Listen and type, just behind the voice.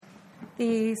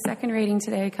The second reading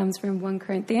today comes from 1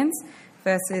 Corinthians,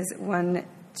 verses 1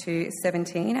 to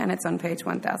 17, and it's on page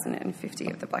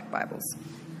 1050 of the Black Bibles.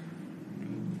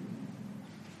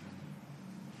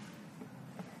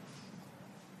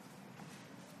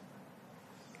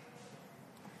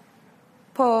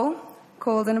 Paul,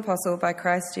 called an apostle by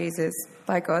Christ Jesus,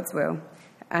 by God's will,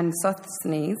 and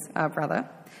Sosthenes, our brother,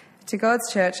 to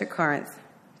God's church at Corinth,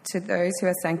 to those who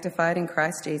are sanctified in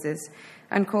Christ Jesus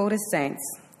and called as saints,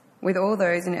 with all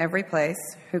those in every place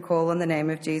who call on the name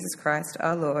of Jesus Christ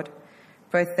our Lord,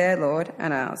 both their Lord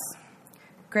and ours.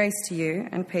 Grace to you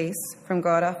and peace from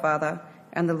God our Father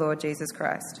and the Lord Jesus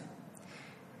Christ.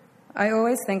 I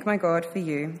always thank my God for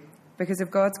you, because of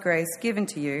God's grace given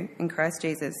to you in Christ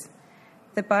Jesus,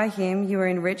 that by him you are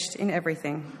enriched in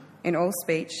everything, in all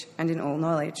speech and in all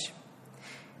knowledge.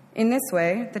 In this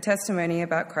way, the testimony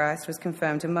about Christ was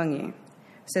confirmed among you,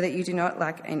 so that you do not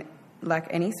lack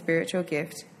any spiritual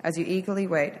gift as you eagerly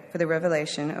wait for the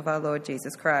revelation of our Lord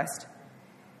Jesus Christ.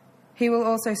 He will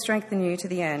also strengthen you to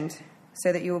the end,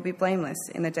 so that you will be blameless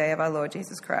in the day of our Lord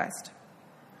Jesus Christ.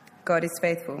 God is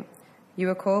faithful. You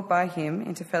are called by him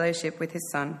into fellowship with his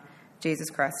Son, Jesus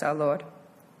Christ our Lord.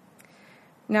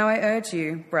 Now I urge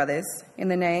you, brothers, in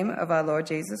the name of our Lord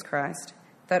Jesus Christ,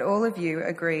 that all of you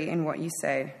agree in what you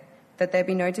say, that there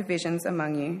be no divisions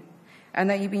among you, and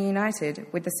that you be united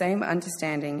with the same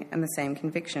understanding and the same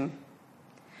conviction.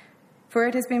 For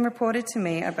it has been reported to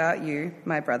me about you,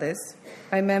 my brothers,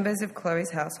 by members of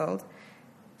Chloe's household,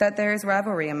 that there is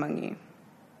rivalry among you.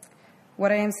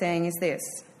 What I am saying is this: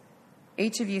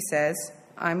 each of you says,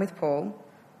 I'm with Paul,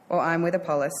 or I'm with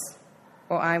Apollos,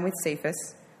 or I'm with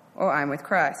Cephas, or I'm with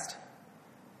Christ.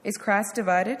 Is Christ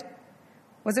divided?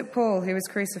 Was it Paul who was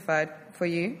crucified for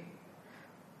you?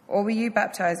 Or were you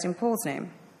baptized in Paul's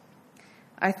name?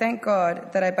 I thank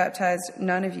God that I baptized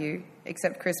none of you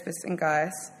except Crispus and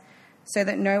Gaius, so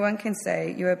that no one can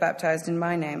say you were baptized in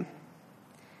my name.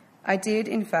 I did,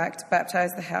 in fact,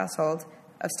 baptize the household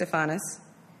of Stephanas.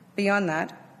 Beyond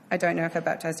that, I don't know if I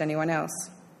baptized anyone else.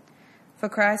 For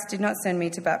Christ did not send me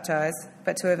to baptize,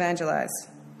 but to evangelize,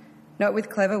 not with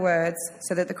clever words,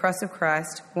 so that the cross of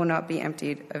Christ will not be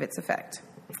emptied of its effect.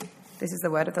 This is the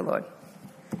word of the Lord.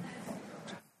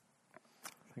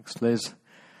 Thanks, Liz.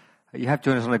 You have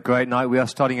joined us on a great night. We are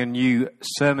starting a new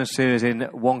sermon series in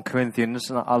 1 Corinthians,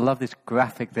 and I love this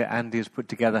graphic that Andy has put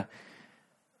together.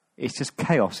 It's just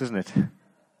chaos, isn't it?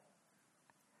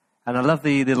 And I love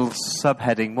the little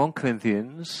subheading, 1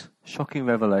 Corinthians, shocking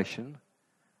revelation.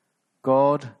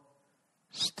 God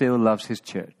still loves his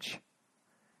church.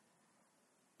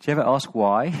 Do you ever ask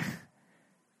why?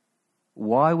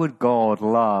 Why would God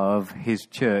love his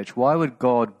church? Why would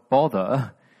God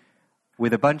bother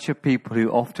with a bunch of people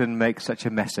who often make such a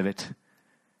mess of it?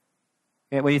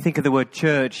 When you think of the word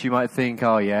church, you might think,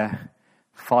 oh yeah,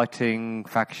 fighting,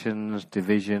 factions,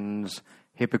 divisions,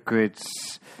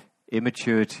 hypocrites,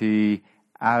 immaturity,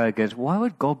 arrogance. Why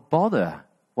would God bother?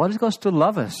 Why does God still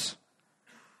love us?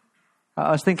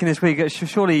 I was thinking this week,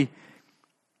 surely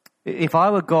if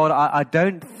I were God, I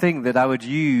don't think that I would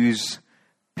use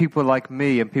people like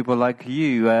me and people like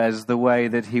you as the way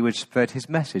that he would spread his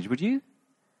message. Would you?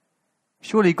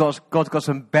 Surely God's got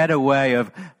some better way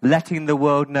of letting the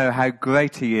world know how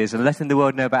great he is and letting the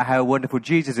world know about how wonderful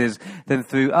Jesus is than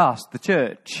through us, the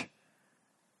church.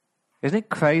 Isn't it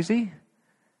crazy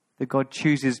that God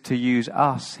chooses to use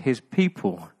us, his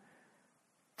people,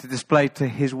 to display to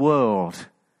his world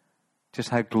just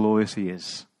how glorious he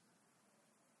is?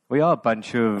 We are a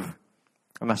bunch of,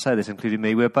 and I say this including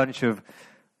me, we're a bunch of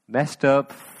messed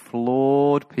up,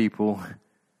 flawed people,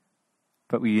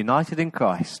 but we're united in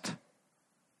Christ,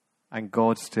 and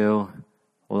God still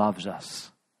loves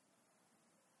us.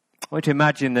 I want you to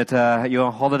imagine that you're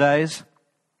on holidays,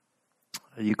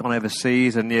 you've gone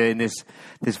overseas, and you're in this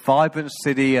vibrant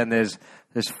city, and there's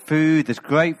food, there's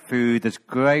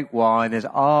great wine, there's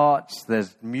arts,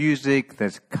 there's music,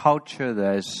 there's culture,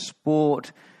 there's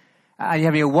sport, and you're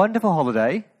having a wonderful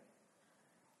holiday,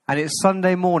 and it's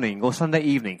Sunday morning or Sunday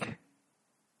evening.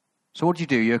 So what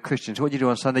do? You're a Christian. So what do you do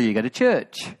on Sunday? You go to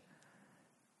church.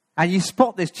 And you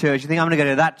spot this church. You think, I'm going to go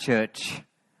to that church.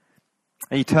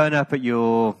 And you turn up at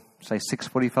your, say,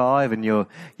 6:45, and you're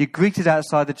greeted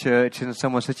outside the church, and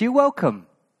someone says, you're welcome.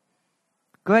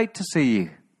 Great to see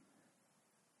you.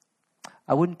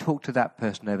 I wouldn't talk to that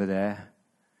person over there.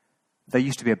 They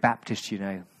used to be a Baptist, you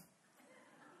know.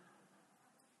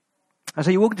 And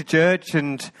so you walk into church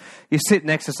and you sit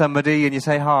next to somebody and you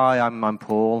say, hi, I'm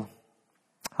Paul.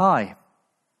 Hi,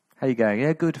 how you going?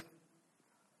 Yeah, good.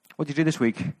 What did you do this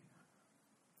week?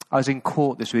 I was in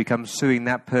court this week. I'm suing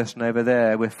that person over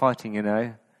there. We're fighting, you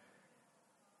know.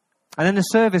 And then the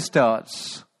service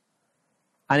starts.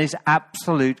 And it's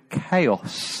absolute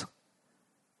chaos.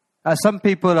 Some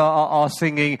people are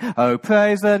singing, "Oh,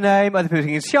 praise the name." Other people are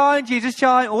singing, "Shine, Jesus,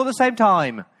 shine," all at the same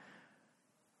time.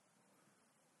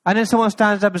 And then someone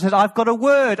stands up and says, "I've got a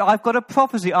word, I've got a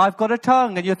prophecy, I've got a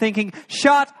tongue." And you're thinking,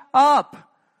 "Shut up."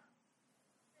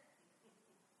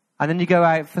 And then you go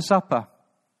out for supper.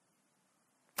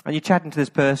 And you're chatting to this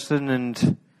person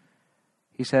and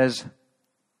he says,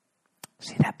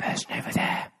 "See that person over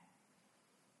there?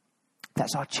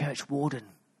 That's our church warden.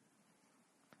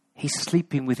 He's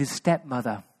sleeping with his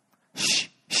stepmother. Shh,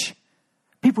 shh.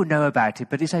 People know about it,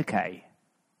 but it's okay."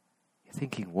 You're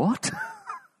thinking, what?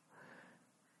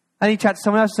 And he chats to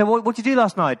someone else and says, what did you do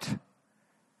last night?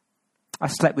 "I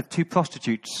slept with 2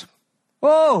 prostitutes.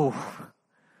 Whoa!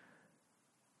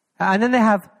 And then they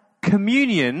have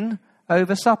communion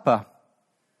over supper.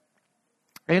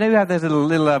 And you know we have those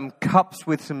little cups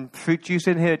with some fruit juice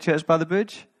in here at Church by the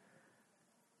Bridge?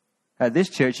 At this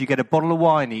church, you get a bottle of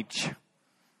wine each.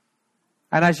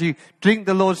 And as you drink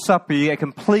the Lord's Supper, you get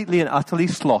completely and utterly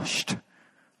sloshed.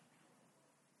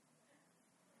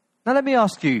 Now let me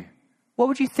ask you, what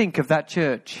would you think of that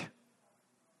church?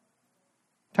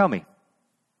 Tell me.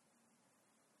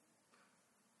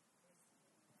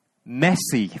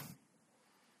 Messy.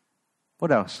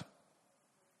 What else?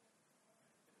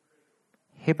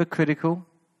 Hypocritical.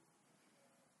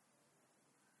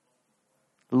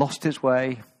 Lost its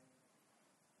way.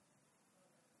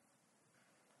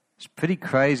 It's pretty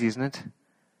crazy, isn't it?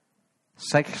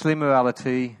 Sexual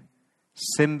immorality,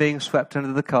 sin being swept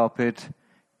under the carpet,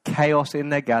 chaos in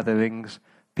their gatherings,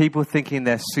 people thinking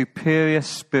they're superior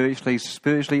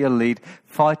spiritually elite,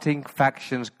 fighting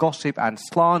factions, gossip and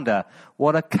slander.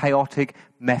 What a chaotic,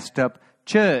 messed up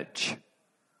church.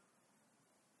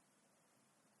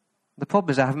 The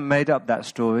problem is I haven't made up that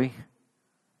story.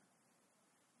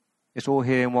 It's all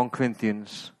here in 1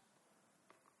 Corinthians.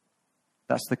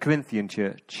 That's the Corinthian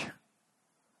church.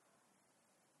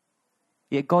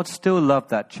 Yet God still loved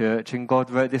that church, and God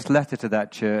wrote this letter to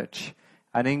that church.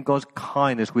 And in God's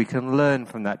kindness, we can learn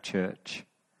from that church.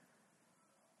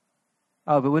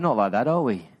 Oh, but we're not like that, are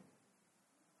we?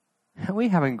 We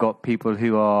haven't got people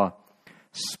who are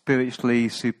spiritually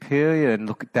superior and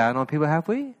look down on people, have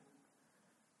we?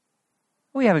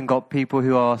 We haven't got people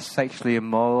who are sexually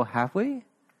immoral, have we?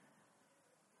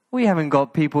 We haven't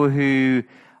got people who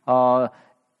are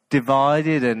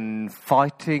divided and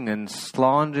fighting and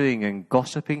slandering and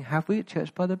gossiping, have we, at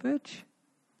Church by the Bridge?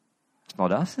 It's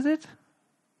not us, is it?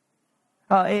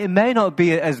 It may not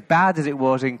be as bad as it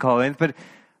was in Corinth,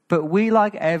 but we,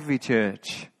 like every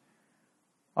church,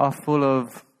 are full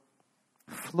of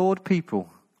flawed people.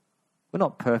 We're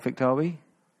not perfect, are we?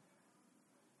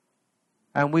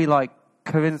 And we, like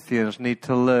Corinthians, need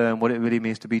to learn what it really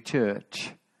means to be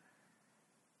church.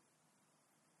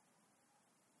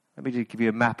 Let me just give you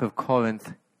a map of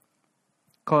Corinth.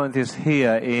 Corinth is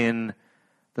here in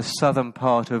the southern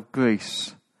part of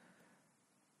Greece.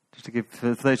 Just to give,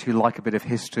 for those who like a bit of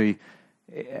history,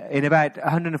 in about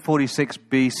 146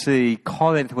 BC,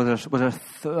 Corinth was a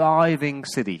thriving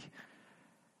city.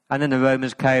 And then the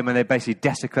Romans came and they basically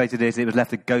desecrated it. It was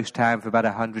left a ghost town for about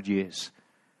 100 years.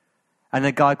 And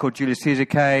a guy called Julius Caesar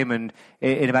came, and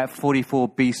in about 44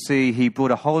 BC, he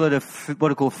brought a whole lot of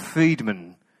what are called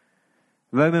freedmen,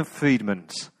 Roman freedmen,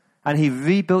 and he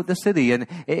rebuilt the city. And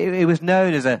it was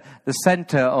known as the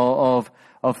center of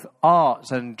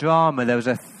arts and drama. There was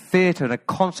a theatre and a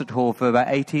concert hall for about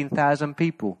 18,000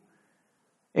 people.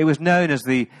 It was known as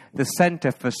the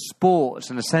center for sports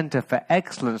and the center for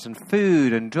excellence and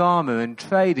food and drama and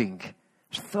trading.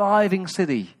 It's a thriving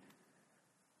city.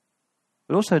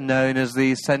 But also known as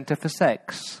the center for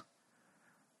sex.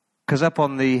 Because up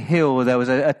on the hill there was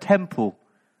a temple.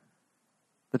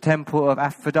 The temple of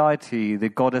Aphrodite, the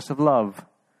goddess of love.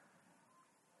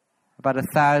 About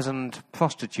 1,000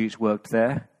 prostitutes worked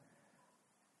there.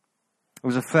 There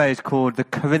was a phrase called the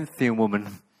Corinthian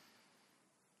woman.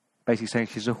 Basically saying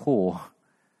she's a whore.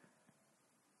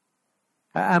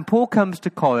 And Paul comes to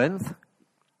Corinth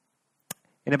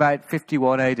in about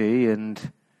 51 AD,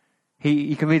 and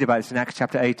you can read about this in Acts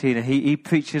chapter 18, and he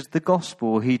preaches the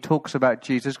gospel. He talks about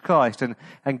Jesus Christ.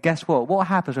 And guess what? What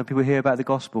happens when people hear about the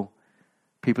gospel?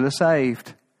 People are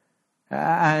saved.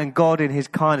 And God in his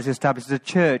kindness establishes a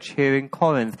church here in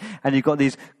Corinth. And you've got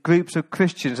these groups of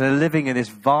Christians that are living in this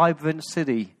vibrant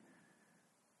city.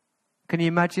 Can you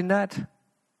imagine that? Can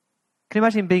you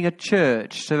imagine being a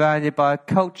church surrounded by a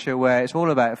culture where it's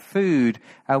all about food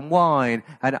and wine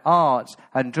and arts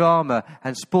and drama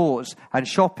and sports and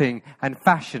shopping and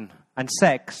fashion and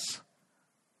sex?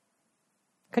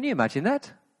 Can you imagine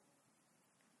that?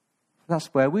 That's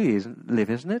where we live,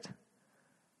 isn't it?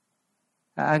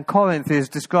 And Corinth is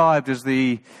described as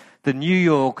the New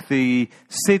York, the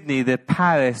Sydney, the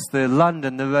Paris, the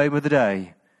London, the Rome of the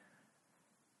day.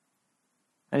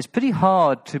 And it's pretty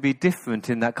hard to be different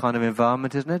in that kind of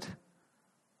environment, isn't it?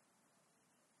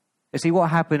 You see, what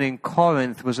happened in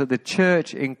Corinth was that the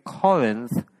church in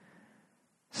Corinth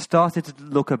started to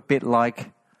look a bit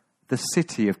like the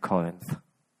city of Corinth.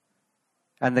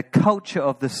 And the culture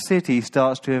of the city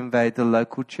starts to invade the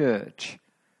local church.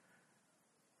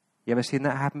 You ever seen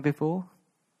that happen before?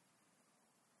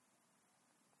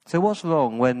 So what's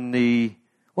wrong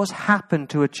what's happened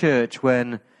to a church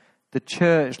when the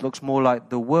church looks more like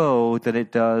the world than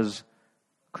it does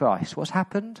Christ? What's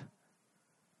happened?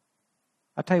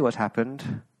 I'll tell you what's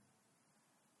happened.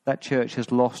 That church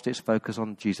has lost its focus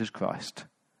on Jesus Christ.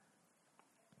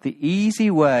 The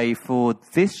easy way for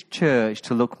this church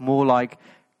to look more like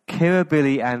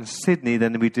Kirribilli and Sydney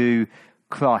than we do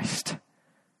Christ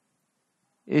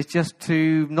is just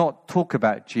to not talk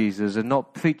about Jesus and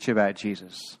not preach about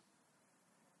Jesus.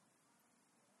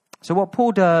 So what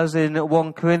Paul does in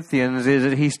 1 Corinthians is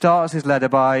that he starts his letter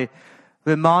by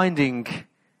reminding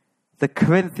the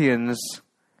Corinthians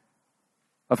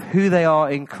of who they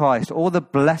are in Christ, all the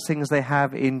blessings they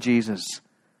have in Jesus.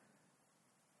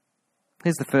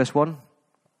 Here's the first one.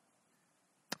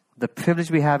 The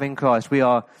privilege we have in Christ. We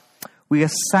are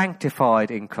sanctified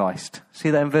in Christ.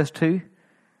 See that in verse 2?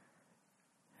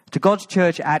 To God's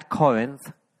church at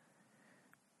Corinth,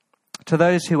 to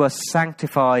those who are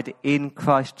sanctified in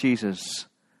Christ Jesus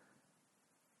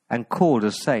and called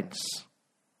as saints.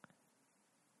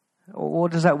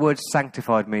 What does that word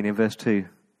sanctified mean in verse 2?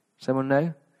 Someone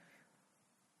know?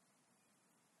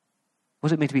 What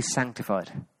does it mean to be sanctified?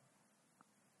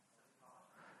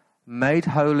 Made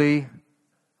holy,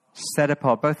 set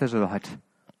apart. Both those are right.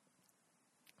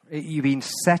 You've been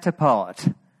set apart.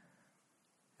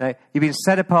 You've been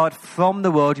set apart from the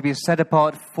world. You've been set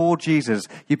apart for Jesus.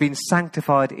 You've been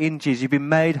sanctified in Jesus. You've been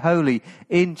made holy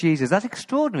in Jesus. That's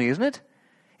extraordinary, isn't it?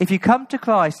 If you come to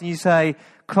Christ and you say,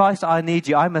 Christ, I need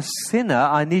you. I'm a sinner.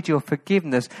 I need your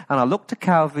forgiveness. And I look to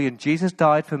Calvary and Jesus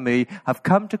died for me. I've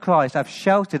come to Christ. I've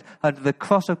sheltered under the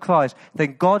cross of Christ.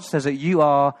 Then God says that you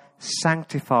are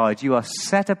sanctified. You are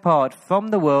set apart from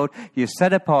the world. You're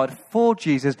set apart for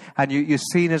Jesus. And you're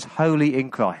seen as holy in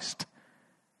Christ.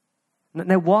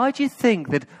 Now, why do you think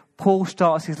that Paul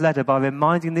starts his letter by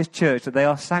reminding this church that they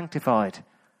are sanctified?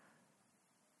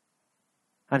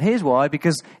 And here's why.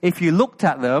 Because if you looked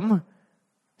at them,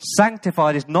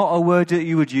 sanctified is not a word that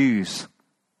you would use.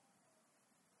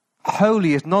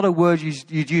 Holy is not a word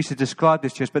you'd use to describe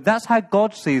this church. But that's how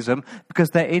God sees them, because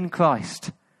they're in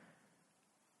Christ.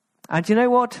 And you know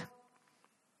what?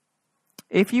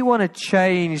 If you want to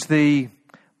change the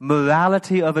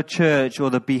morality of a church or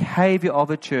the behavior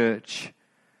of a church,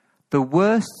 the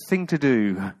worst thing to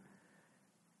do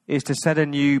is to set a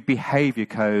new behavior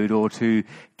code or to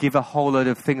give a whole load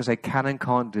of things they can and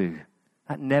can't do.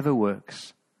 That never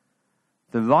works.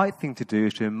 The right thing to do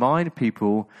is to remind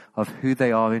people of who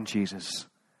they are in Jesus.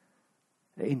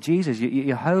 In Jesus,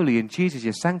 you're holy. In Jesus,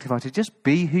 you're sanctified. So just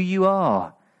be who you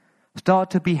are.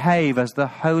 Start to behave as the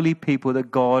holy people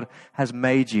that God has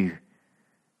made you.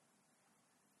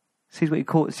 See what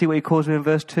he calls them in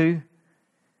verse 2?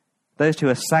 Those who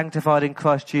are sanctified in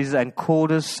Christ Jesus and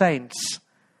called as saints.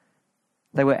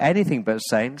 They were anything but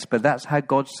saints, but that's how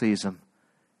God sees them.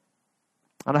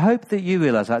 And I hope that you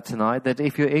realize that tonight, that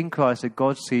if you're in Christ, that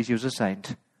God sees you as a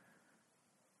saint.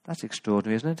 That's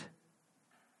extraordinary, isn't it?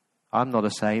 I'm not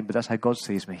a saint, but that's how God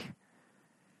sees me.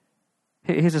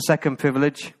 Here's a second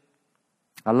privilege.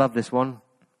 I love this one.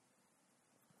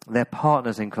 They're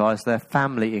partners in Christ. They're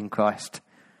family in Christ.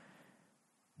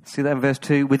 See that in verse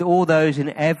 2? With all those in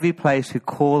every place who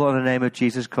call on the name of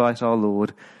Jesus Christ our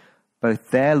Lord, both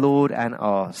their Lord and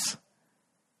ours.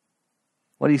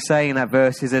 What he's saying in that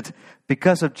verse is that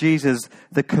because of Jesus,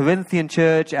 the Corinthian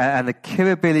church and the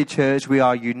Kirribilli church, we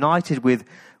are united with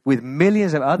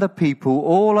millions of other people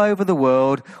all over the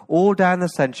world, all down the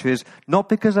centuries, not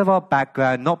because of our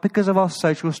background, not because of our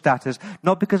social status,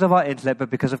 not because of our intellect,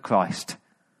 but because of Christ.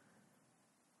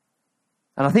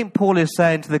 And I think Paul is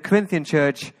saying to the Corinthian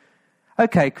church,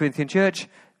 okay, Corinthian church,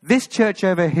 this church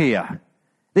over here,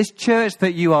 this church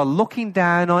that you are looking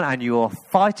down on and you are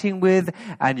fighting with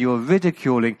and you are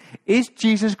ridiculing, is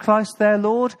Jesus Christ their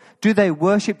Lord? Do they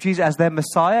worship Jesus as their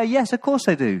Messiah? Yes, of course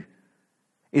they do.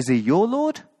 Is he your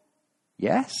Lord?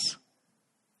 Yes.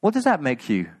 What does that make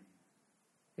you?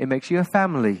 It makes you a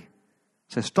family.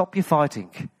 So stop your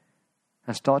fighting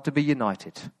and start to be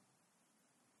united.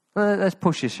 Let's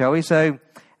push this, shall we? So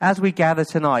as we gather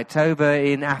tonight over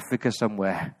in Africa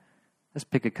somewhere, Let's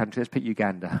pick a country. Let's pick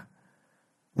Uganda.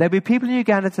 There'll be people in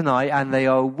Uganda tonight and they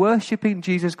are worshipping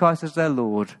Jesus Christ as their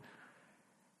Lord.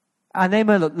 And they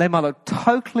might look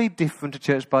totally different to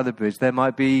Church by the Bridge. There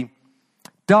might be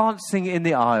dancing in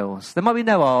the aisles. There might be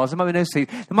no aisles. There might be no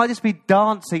seats. There might just be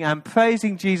dancing and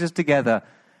praising Jesus together.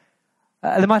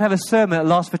 They might have a sermon that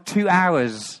lasts for 2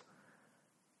 hours.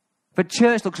 But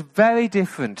church looks very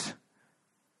different.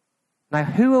 Now,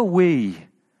 who are we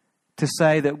to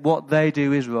say that what they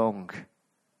do is wrong?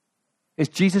 Is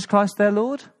Jesus Christ their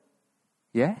Lord?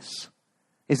 Yes.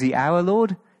 Is he our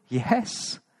Lord?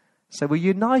 Yes. So we're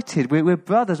united. We're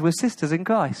brothers. We're sisters in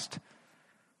Christ.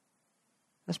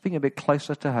 Let's bring it a bit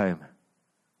closer to home.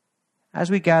 As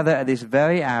we gather at this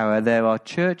very hour, there are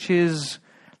churches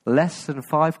less than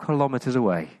 5 kilometers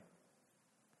away.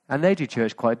 And they do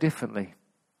church quite differently.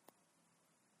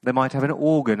 They might have an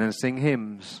organ and sing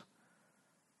hymns.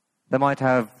 They might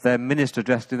have their minister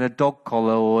dressed in a dog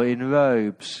collar or in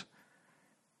robes.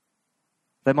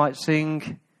 They might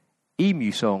sing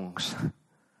emu songs.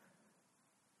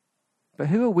 But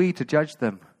who are we to judge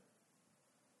them?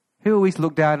 Who are we to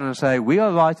look down and say, we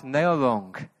are right and they are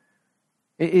wrong?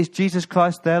 Is Jesus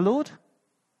Christ their Lord?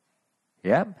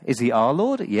 Yeah. Is he our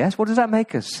Lord? Yes. What does that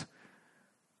make us?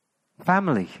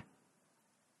 Family.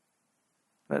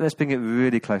 Let's bring it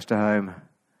really close to home.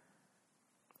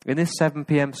 In this 7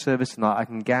 p.m. service tonight, I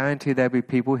can guarantee there'll be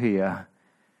people here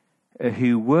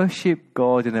who worship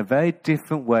God in a very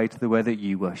different way to the way that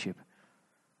you worship.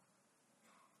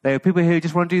 There are people who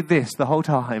just want to do this the whole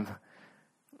time.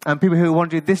 And people who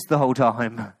want to do this the whole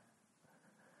time.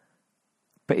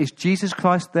 But is Jesus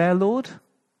Christ their Lord?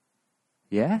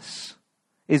 Yes.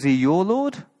 Is he your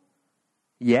Lord?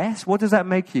 Yes. What does that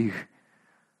make you?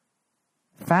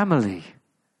 Family.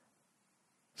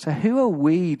 So who are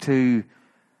we to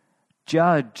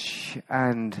judge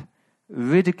and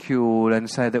ridicule and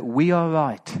say that we are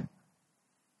right?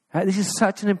 This is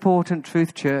such an important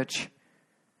truth, church.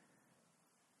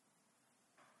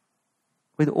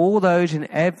 With all those in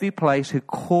every place who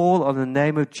call on the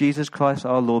name of Jesus Christ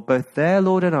our Lord, both their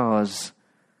Lord and ours,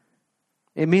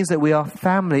 it means that we are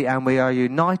family and we are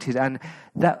united, and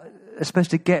that is supposed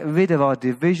to get rid of our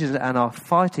divisions and our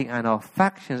fighting and our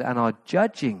factions and our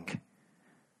judging.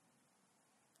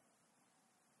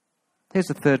 Here's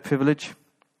the third privilege.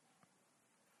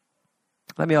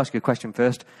 Let me ask you a question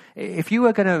first. If you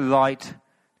were going to write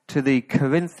to the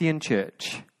Corinthian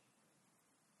church,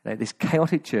 this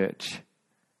chaotic church,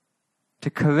 to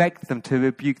correct them, to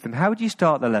rebuke them, how would you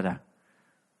start the letter?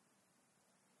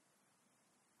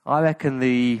 I reckon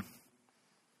the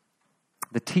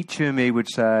teacher in me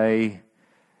would say,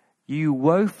 you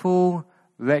woeful,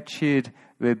 wretched,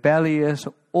 rebellious,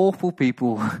 awful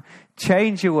people,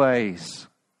 change your ways.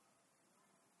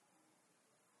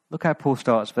 Look how Paul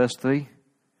starts, verse 3.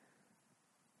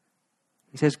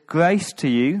 He says, grace to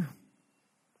you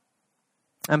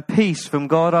and peace from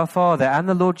God our Father and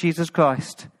the Lord Jesus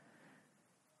Christ.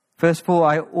 Verse 4,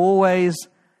 I always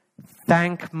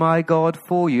thank my God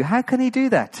for you. How can he do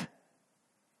that?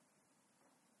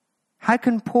 How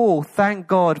can Paul thank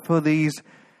God for this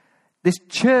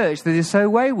church that is so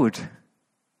wayward?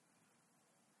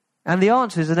 And the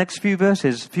answer is the next few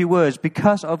verses, few words.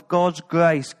 Because of God's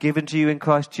grace given to you in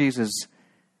Christ Jesus.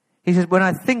 He says, when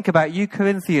I think about you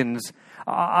Corinthians,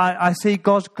 I see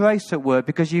God's grace at work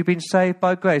because you've been saved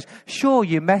by grace. Sure,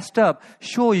 you messed up.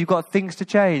 Sure, you've got things to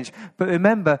change. But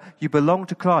remember, you belong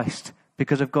to Christ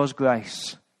because of God's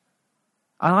grace.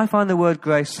 And I find the word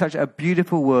grace such a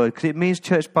beautiful word because it means,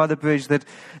 Church by the Bridge, that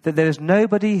there is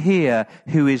nobody here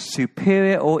who is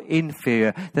superior or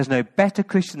inferior. There's no better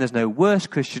Christian. There's no worse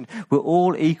Christian. We're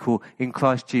all equal in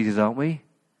Christ Jesus, aren't we?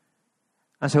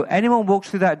 And so anyone walks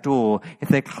through that door, if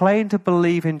they claim to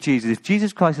believe in Jesus, if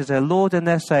Jesus Christ is their Lord and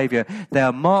their Saviour, they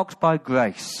are marked by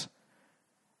grace.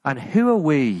 And who are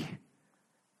we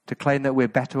to claim that we're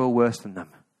better or worse than them?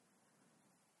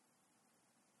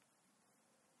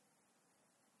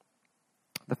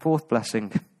 The fourth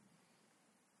blessing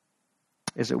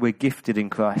is that we're gifted in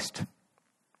Christ.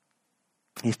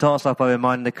 He starts off by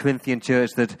reminding the Corinthian church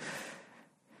that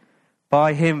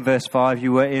by him, verse 5,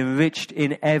 you were enriched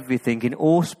in everything, in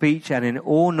all speech and in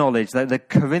all knowledge. That the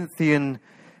Corinthian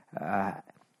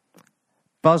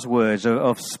buzzwords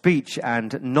of speech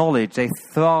and knowledge, they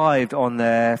thrived on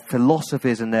their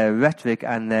philosophies and their rhetoric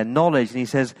and their knowledge. And he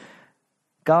says,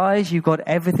 guys, you've got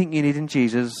everything you need in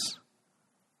Jesus.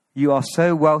 You are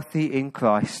so wealthy in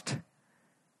Christ.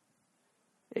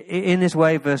 In this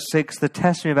way, verse 6, the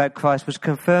testimony about Christ was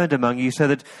confirmed among you so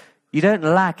that you don't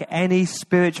lack any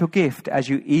spiritual gift as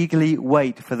you eagerly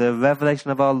wait for the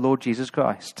revelation of our Lord Jesus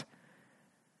Christ.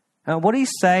 And what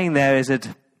he's saying there is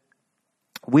that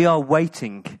We are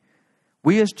waiting.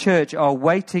 We as church are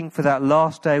waiting for that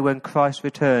last day when Christ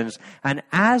returns. And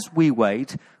as we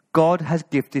wait, God has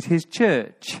gifted his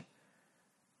church.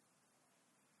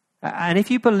 And if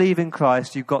you believe in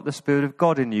Christ, you've got the Spirit of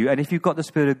God in you. And if you've got the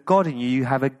Spirit of God in you, you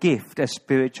have a gift, a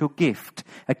spiritual gift,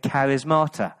 a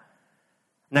charismata.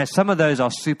 Now, some of those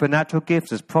are supernatural gifts.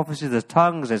 There's prophecies, there's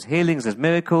tongues, there's healings, there's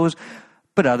miracles.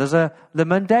 But others are the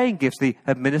mundane gifts, the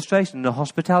administration, the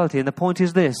hospitality. And the point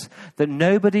is this, that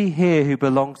nobody here who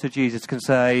belongs to Jesus can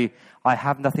say, I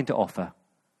have nothing to offer.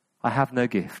 I have no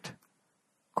gift.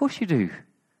 Of course you do.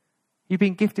 You've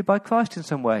been gifted by Christ in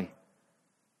some way.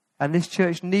 And this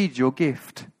church needs your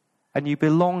gift. And you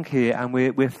belong here, and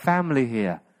we're family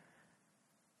here.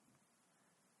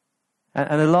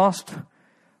 And the last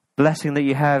blessing that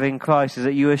you have in Christ is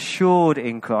that you are assured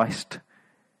in Christ.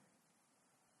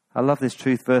 I love this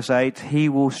truth, verse 8. He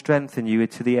will strengthen you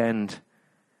to the end.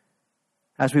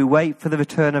 As we wait for the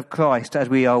return of Christ, as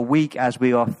we are weak, as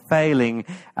we are failing,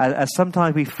 as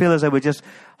sometimes we feel as though we're just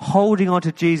holding on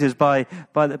to Jesus by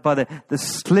the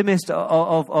slimmest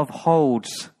of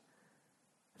holds.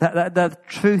 That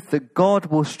truth that God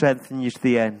will strengthen you to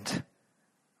the end.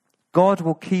 God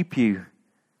will keep you.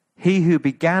 He who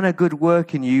began a good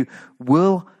work in you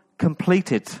will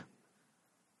complete it.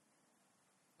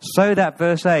 So that,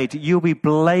 verse 8, you'll be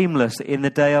blameless in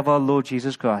the day of our Lord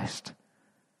Jesus Christ.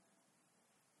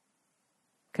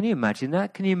 Can you imagine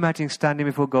that? Can you imagine standing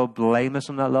before God blameless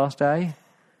on that last day?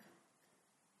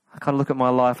 I kind of look at my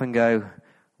life and go,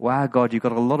 wow, God, you've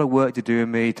got a lot of work to do in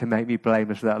me to make me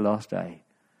blameless for that last day.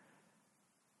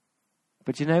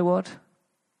 But you know what?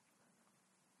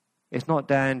 It's not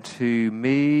down to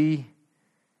me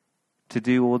to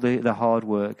do all the hard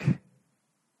work.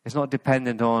 It's not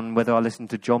dependent on whether I listen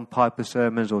to John Piper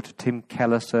sermons or to Tim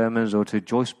Keller sermons or to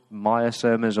Joyce Meyer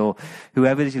sermons or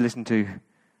whoever it is you listen to.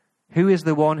 Who is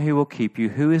the one who will keep you?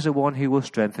 Who is the one who will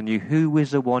strengthen you? Who is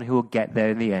the one who will get there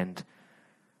in the end?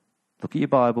 Look at your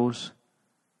Bibles.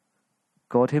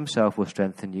 God himself will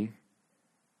strengthen you.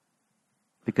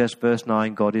 Because verse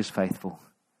 9, God is faithful.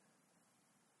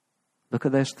 Look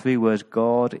at those three words.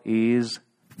 God is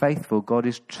faithful. God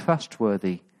is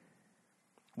trustworthy.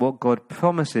 What God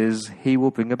promises, he will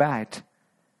bring about.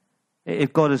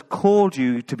 If God has called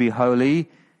you to be holy,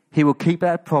 he will keep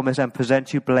that promise and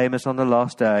present you blameless on the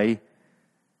last day.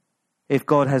 If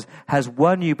God has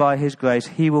won you by his grace,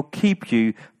 he will keep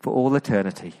you for all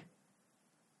eternity.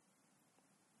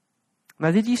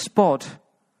 Now, did you spot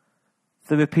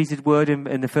the repeated word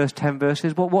in the first 10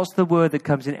 verses? What's the word that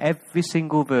comes in every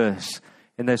single verse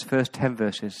in those first 10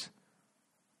 verses?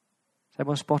 Has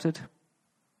everyone spotted?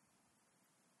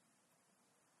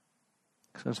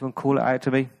 Can someone call it out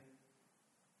to me?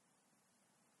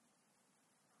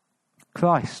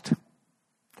 Christ.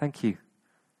 Thank you.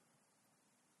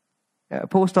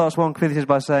 Paul starts 1 Corinthians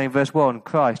by saying, verse 1,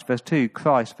 Christ, verse 2,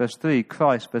 Christ, verse 3,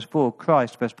 Christ, verse 4,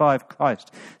 Christ, verse 5,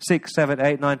 Christ, 6, 7,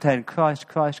 8, 9, 10, Christ,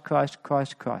 Christ, Christ,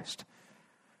 Christ, Christ.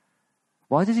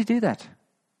 Why does he do that?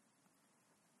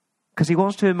 Because he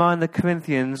wants to remind the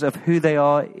Corinthians of who they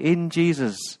are in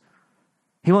Jesus.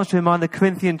 He wants to remind the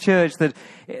Corinthian church that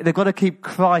they've got to keep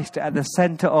Christ at the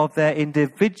center of their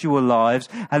individual lives,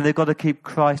 and they've got to keep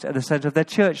Christ at the center of their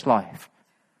church life.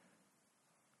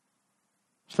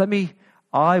 So let me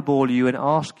eyeball you and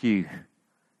ask you,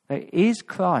 is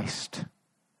Christ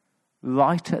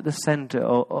right at the center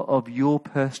of your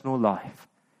personal life?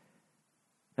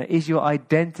 Is your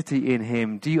identity in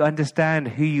him? Do you understand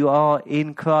who you are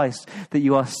in Christ? That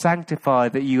you are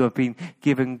sanctified, that you have been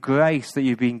given grace, that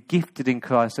you've been gifted in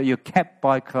Christ, that you're kept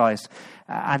by Christ,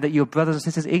 and that your brothers and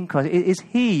sisters in Christ. Is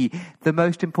he the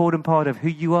most important part of who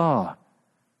you are?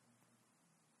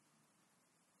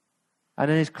 And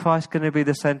then is Christ going to be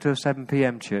the center of 7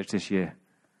 p.m. church this year?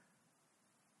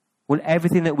 Will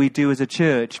everything that we do as a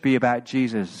church be about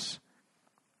Jesus?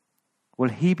 Will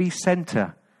he be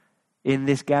center in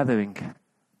this gathering?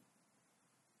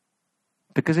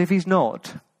 Because if he's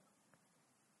not,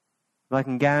 I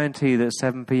can guarantee that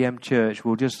 7 p.m. church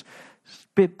will just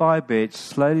bit by bit,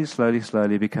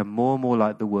 slowly become more and more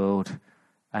like the world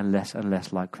and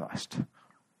less like Christ.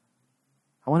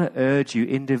 I want to urge you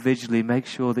individually, make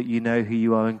sure that you know who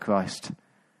you are in Christ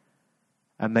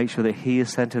and make sure that he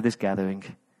is center of this gathering.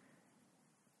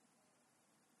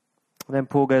 And then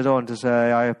Paul goes on to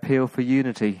say, I appeal for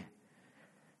unity.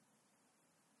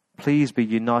 Please be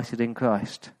united in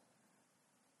Christ.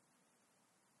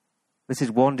 This is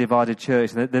one divided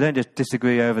church. They don't just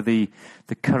disagree over the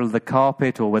colour of the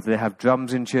carpet or whether they have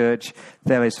drums in church.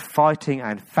 There is fighting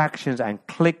and factions and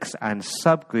cliques and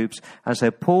subgroups. And so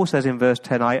Paul says in verse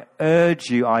 10, I urge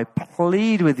you, I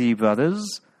plead with you,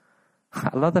 brothers, that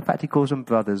I love the fact he calls them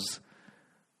brothers.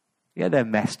 Yeah, they're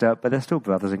messed up, but they're still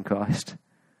brothers in Christ.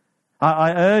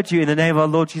 I urge you in the name of our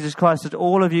Lord Jesus Christ that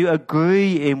all of you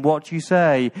agree in what you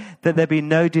say, that there be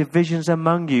no divisions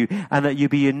among you, and that you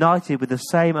be united with the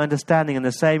same understanding and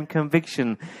the same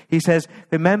conviction. He says,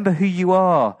 remember who you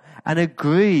are and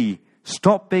agree.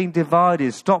 Stop being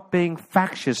divided. Stop being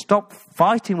factious. Stop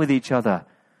fighting with each other.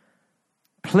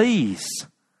 Please.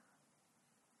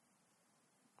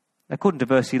 According to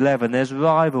verse 11, there's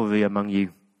rivalry among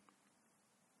you.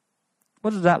 What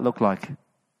does that look like? It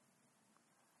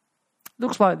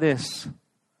looks like this.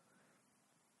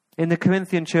 In the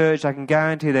Corinthian church, I can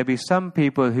guarantee there'll be some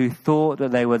people who thought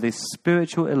that they were this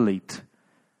spiritual elite.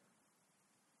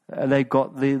 They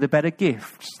got the better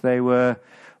gifts. They were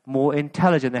more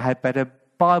intelligent. They had better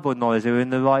Bible knowledge. They were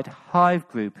in the right hive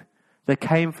group. They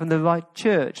came from the right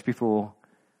church before.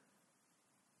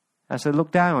 And so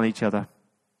look down on each other.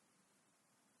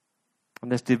 And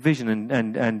there's division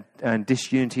and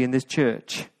disunity in this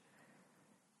church.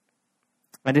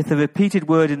 And if the repeated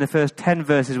word in the first 10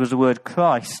 verses was the word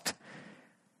Christ,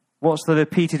 what's the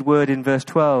repeated word in verse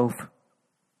 12?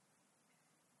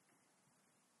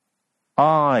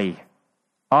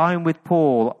 I'm with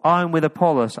Paul. I'm with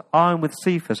Apollos. I'm with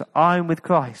Cephas. I'm with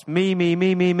Christ. Me, me,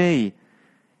 me, me, me.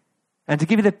 And to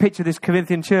give you the picture of this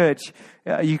Corinthian church,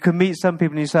 you can meet some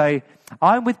people and you say,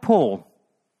 I'm with Paul.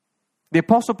 The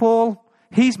Apostle Paul,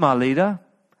 he's my leader.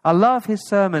 I love his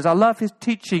sermons. I love his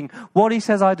teaching. What he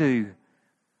says I do.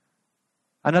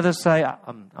 And others say,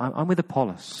 I'm with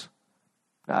Apollos.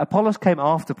 Apollos came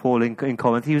after Paul in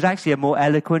Corinth. He was actually a more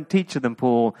eloquent teacher than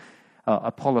Paul.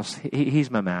 Apollos, he's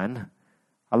my man.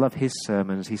 I love his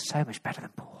sermons. He's so much better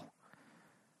than Paul.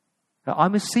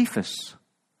 I'm with Cephas.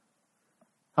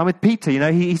 I'm with Peter. You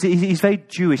know, he's very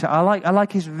Jewish. I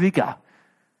like his rigor.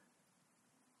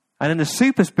 And then the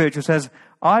super spiritual says,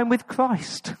 I'm with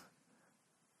Christ.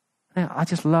 Now, I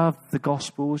just love the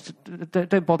Gospels.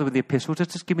 Don't bother with the epistles.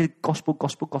 Just give me the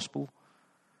gospel.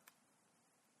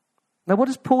 Now, what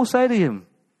does Paul say to him?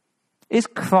 Is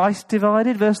Christ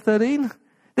divided? Verse 13.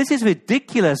 This is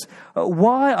ridiculous.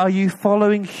 Why are you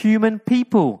following human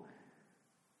people?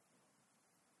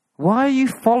 Why are you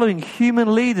following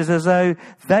human leaders as though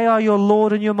they are your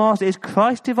Lord and your Master? Is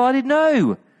Christ divided?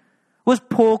 No. Was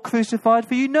Paul crucified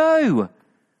for you? No.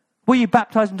 Were you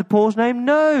baptized into Paul's name?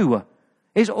 No.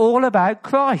 It's all about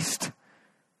Christ.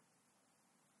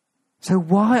 So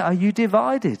why are you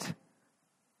divided?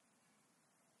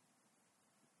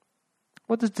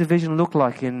 What does division look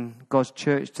like in God's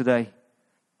church today?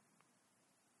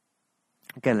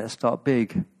 Again, let's start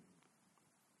big.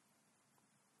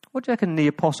 What do you reckon the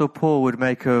Apostle Paul would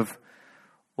make of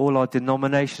all our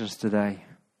denominations today?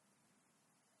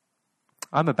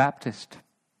 I'm a Baptist.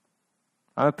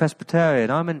 I'm a Presbyterian.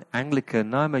 I'm an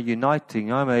Anglican. I'm a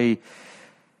Uniting. I'm a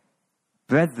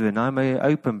Brethren. I'm a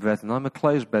Open Brethren. I'm a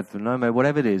Closed Brethren. I'm a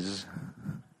whatever it is.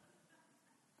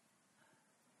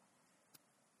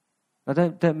 Now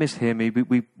don't mishear me.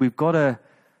 We've got to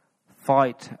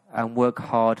fight and work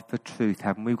hard for truth,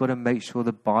 haven't we? We've got to make sure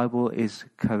the Bible is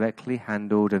correctly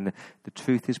handled and the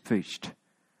truth is preached.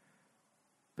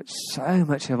 But so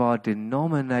much of our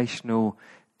denominational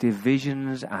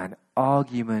divisions and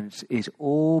arguments is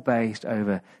all based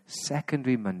over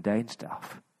secondary mundane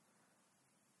stuff.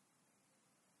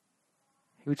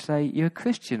 He would say, you're a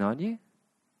Christian, aren't you?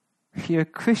 You're a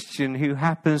Christian who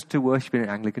happens to worship in an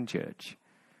Anglican church.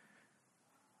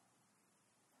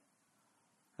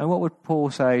 And what would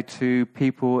Paul say to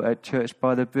people at Church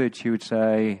by the Bridge? He would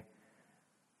say,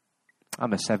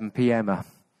 I'm a 7 p.m.er.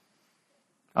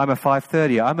 I'm a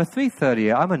 5:30. I'm a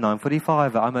 3:30. I'm a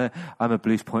 9:45. I'm a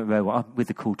Blues Point Row. I'm with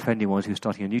the cool trendy ones who are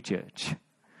starting a new church.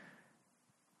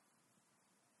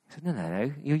 He said,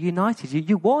 no. You're united.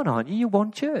 You're one, aren't you? You're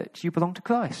one church. You belong to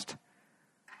Christ.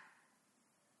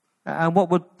 And what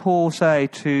would Paul say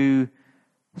to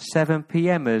 7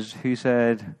 p.m.ers who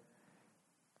said,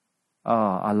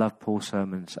 I love Paul's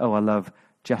sermons. I love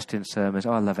Justin's sermons.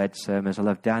 I love Ed's sermons. I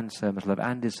love Dan's sermons. I love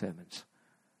Andy's sermons.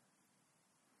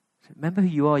 Remember who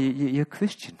you are. You're a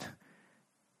Christian.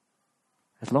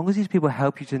 As long as these people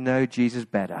help you to know Jesus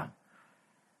better.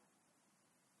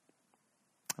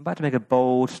 I'm about to make a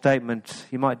bold statement.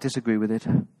 You might disagree with it.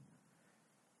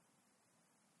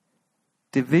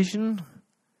 Division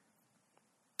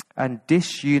and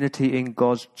disunity in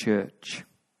God's church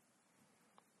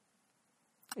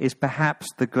is perhaps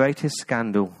the greatest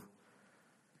scandal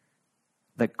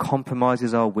that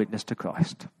compromises our witness to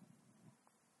Christ.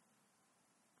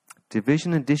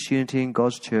 Division and disunity in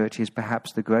God's church is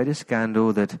perhaps the greatest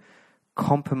scandal that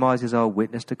compromises our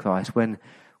witness to Christ. When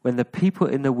the people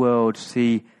in the world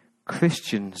see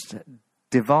Christians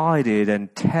divided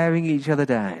and tearing each other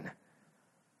down.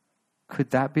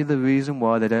 Could that be the reason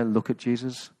why they don't look at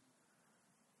Jesus?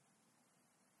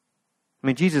 I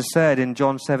mean, Jesus said in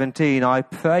John 17, I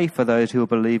pray for those who will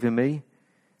believe in me,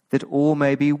 that all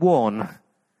may be one.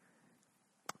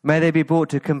 May they be brought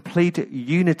to complete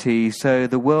unity, so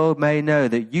the world may know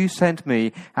that you sent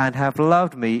me and have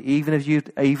loved me, even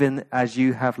as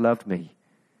you have loved me.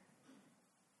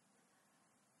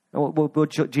 And what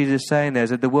Jesus is saying there is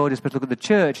that the world is supposed to look at the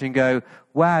church and go,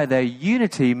 wow, their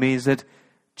unity means that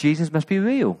Jesus must be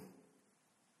real.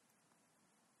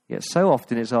 Yet so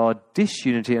often it's our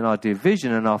disunity and our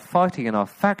division and our fighting and our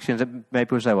factions that make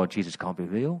people say, well, Jesus can't be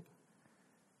real.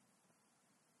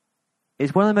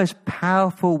 It's one of the most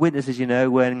powerful witnesses,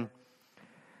 when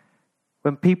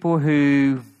people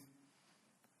who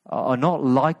are not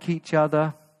like each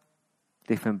other,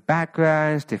 different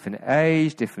backgrounds, different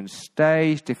age, different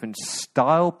stage, different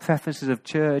style preferences of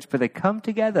church, but they come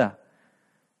together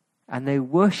and they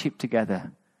worship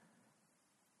together.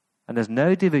 And there's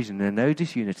no division and no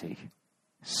disunity.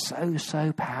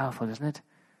 So powerful, isn't it?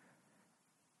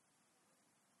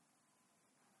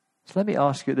 So let me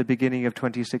ask you at the beginning of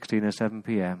 2016 at 7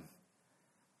 p.m.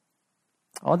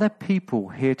 Are there people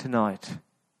here tonight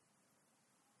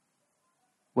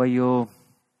where you're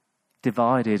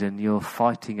divided and you're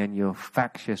fighting and you're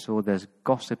factious, or there's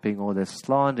gossiping, or there's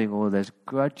slandering, or there's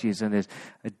grudges, and there's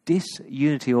a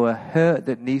disunity or a hurt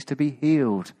that needs to be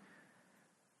healed?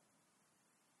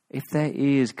 If there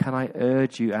is, can I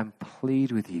urge you and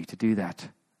plead with you to do that?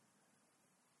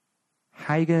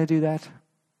 How are you going to do that?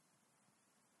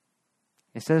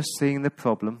 Instead of seeing the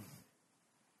problem,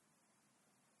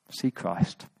 see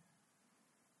Christ.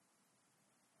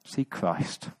 See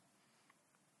Christ.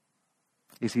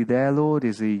 Is he their Lord?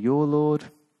 Is he your Lord?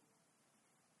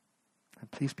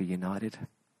 And please be united.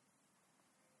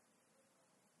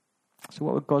 So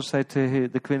what would God say to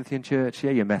the Corinthian church?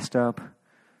 Yeah, you're messed up.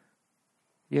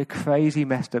 You're a crazy,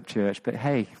 messed up church, but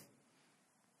hey,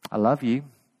 I love you,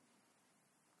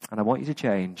 and I want you to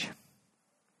change.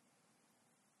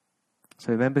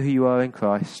 So remember who you are in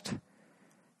Christ,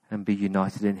 and be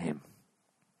united in him.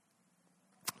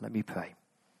 Let me pray.